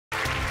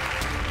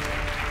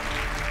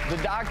The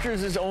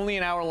Doctors is only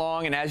an hour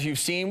long, and as you've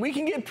seen, we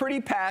can get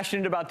pretty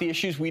passionate about the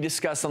issues we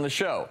discuss on the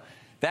show.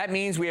 That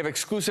means we have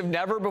exclusive,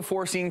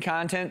 never-before-seen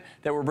content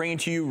that we're bringing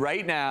to you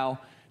right now.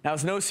 Now,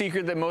 it's no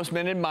secret that most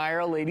men admire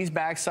a lady's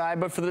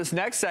backside, but for this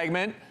next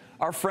segment,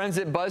 our friends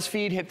at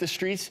Buzzfeed hit the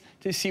streets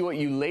to see what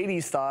you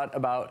ladies thought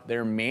about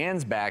their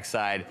man's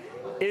backside.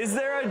 Is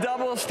there a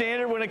double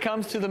standard when it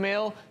comes to the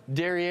male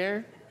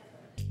derriere?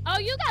 Oh,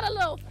 you got a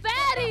little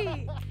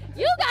fatty.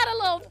 You got a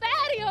little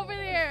fatty over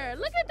there.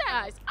 Look at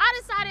that.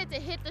 I decided to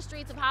hit the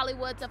streets of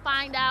Hollywood to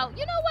find out,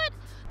 you know what?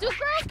 Do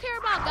girls care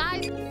about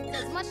guys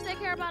as much as they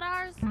care about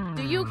ours?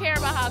 Do you care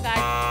about how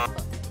guys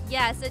look?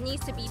 Yes, it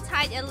needs to be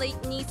tight.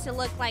 It needs to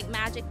look like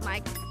Magic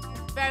Mike.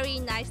 Very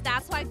nice.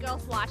 That's why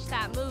girls watch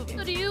that movie.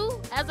 So do you,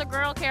 as a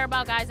girl, care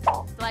about guys?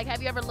 Like,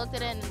 have you ever looked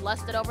at it and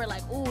lusted over it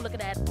like, ooh, look at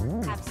that?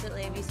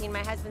 Absolutely. Have you seen my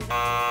husband's?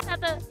 That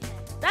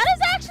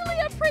is actually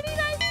a pretty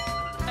nice.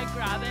 I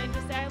grab it and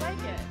just say I like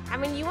it. I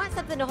mean, you want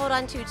something to hold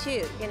on to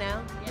too, you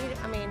know? Yeah.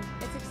 I mean,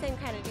 it's the same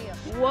kind of deal.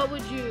 What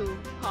would you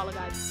call a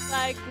guy?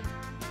 Like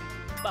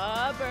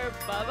Bub or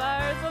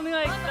Bubba or something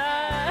like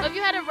that? So if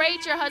you had to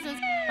rate your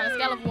husband's on a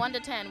scale of 1 to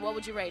 10, what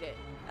would you rate it?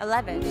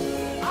 11.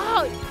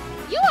 Oh,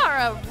 you are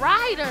a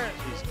rider.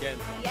 She's getting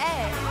some.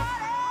 Yes.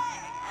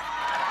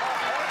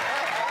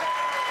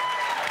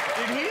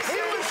 Did he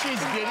say she's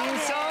getting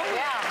some?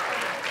 Yeah.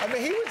 I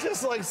mean, he was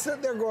just like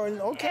sitting there going,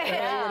 okay,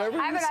 whatever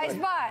I have you a nice say.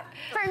 butt.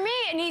 For me,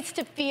 it needs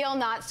to feel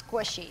not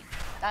squishy.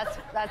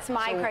 That's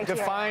my So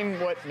criteria. define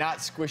what not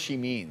squishy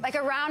means. Like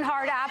a round,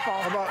 hard apple,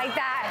 like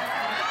that.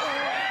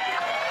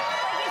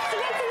 Like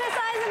it fits in the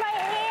size of my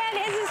hand.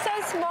 His is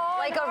so small.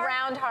 Like a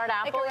round, hard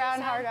apple? Like a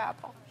round, hard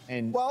apple.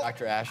 And Well,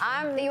 Dr.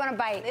 Ashton, You want to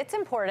bite? It's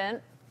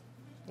important.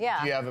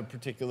 Yeah. do you have a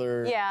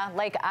particular... Yeah,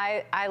 like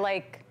I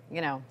like,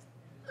 you know,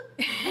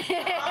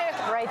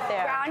 right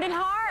there. Round and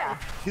hard.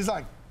 He's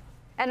like,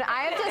 And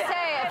I have to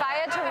say, if I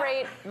had to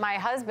rate my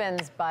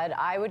husband's butt,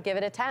 I would give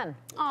it a 10.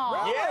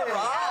 Aw. Yeah, Rob!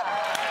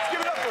 Let's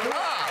give it up for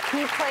Rob!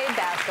 He played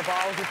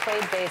basketball, he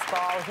played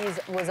baseball,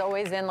 he was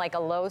always in like a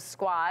low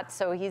squat,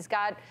 so he's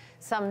got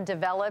some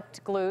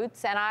developed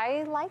glutes, and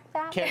I like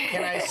that.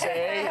 Can I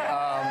say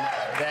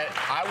that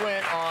I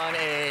went on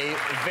a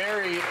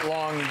very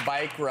long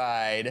bike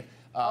ride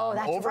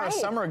that's over a right.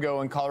 summer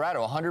ago in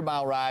Colorado, a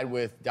 100-mile ride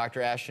with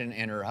Dr. Ashton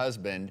and her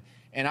husband.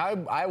 And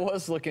I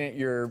was looking at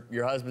your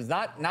husband's,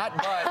 not butt,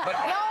 but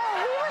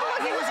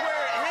he was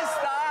wearing his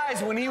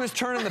thighs when he was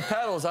turning the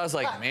pedals. I was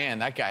like, man,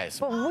 that guy has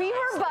some But we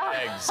were both.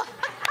 legs.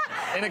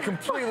 And a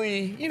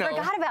completely, you know.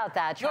 Forgot about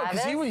that, No,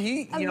 Travis. because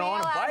he you know,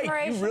 on a male bike, you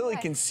admiration really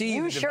bike. can see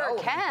You the sure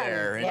development can.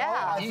 there. And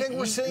Yeah. I think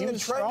we're seeing a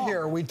was trend strong.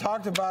 here. We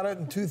talked about it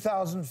in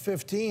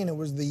 2015. It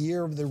was the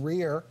year of the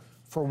rear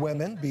for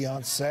women.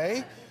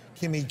 Beyonce,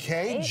 Kimmy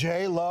K,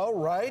 J-Lo,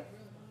 right?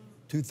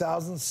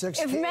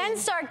 2016. If men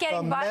start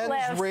getting butt the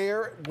men's lifts.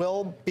 rear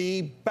will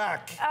be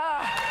back.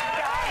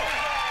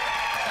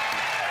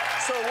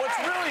 So what's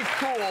really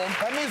cool,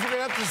 That means we're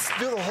gonna have to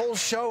do the whole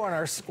show on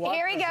our squat.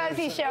 Here he goes.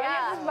 He's showing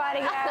us his butt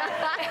again.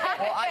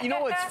 well, you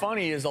know what's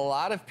funny is a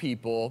lot of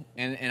people,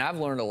 and I've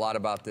learned a lot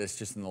about this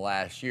just in the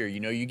last year, you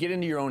know, you get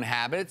into your own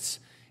habits,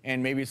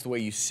 and maybe it's the way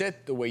you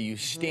sit, the way you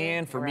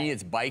stand. For me,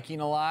 it's biking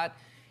a lot.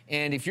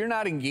 And if you're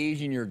not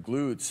engaging your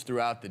glutes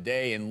throughout the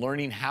day and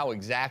learning how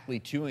exactly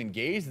to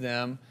engage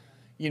them,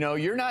 you know,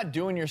 you're not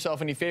doing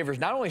yourself any favors,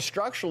 not only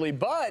structurally,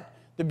 but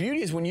the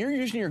beauty is when you're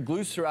using your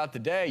glutes throughout the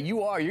day, you're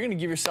going to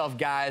give yourself,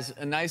 guys,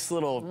 a nice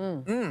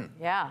little,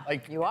 Yeah,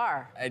 like you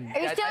are. Are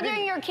you still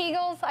doing your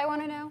Kegels? I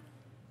want to know.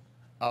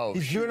 Oh,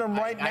 He's doing them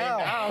right now.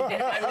 I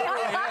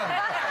literally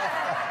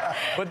am.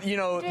 But you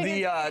know,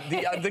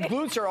 the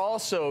glutes are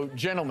also,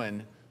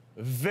 gentlemen,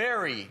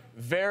 very,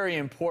 very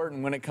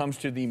important when it comes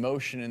to the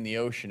motion in the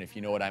ocean, if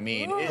you know what I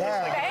mean. It's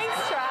like,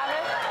 Thanks,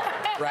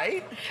 Travis.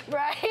 right?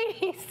 Right,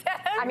 he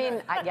said. I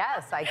mean, I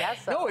guess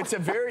so. No, it's a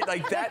very,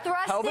 like that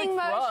pelvic thrusting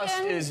thrust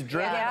motion. is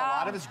driven, Yeah. a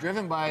lot of it's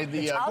driven by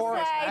the I'll core.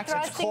 say It's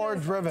thrusting core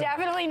is driven.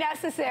 definitely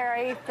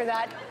necessary for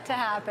that to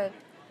happen.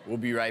 We'll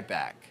be right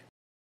back.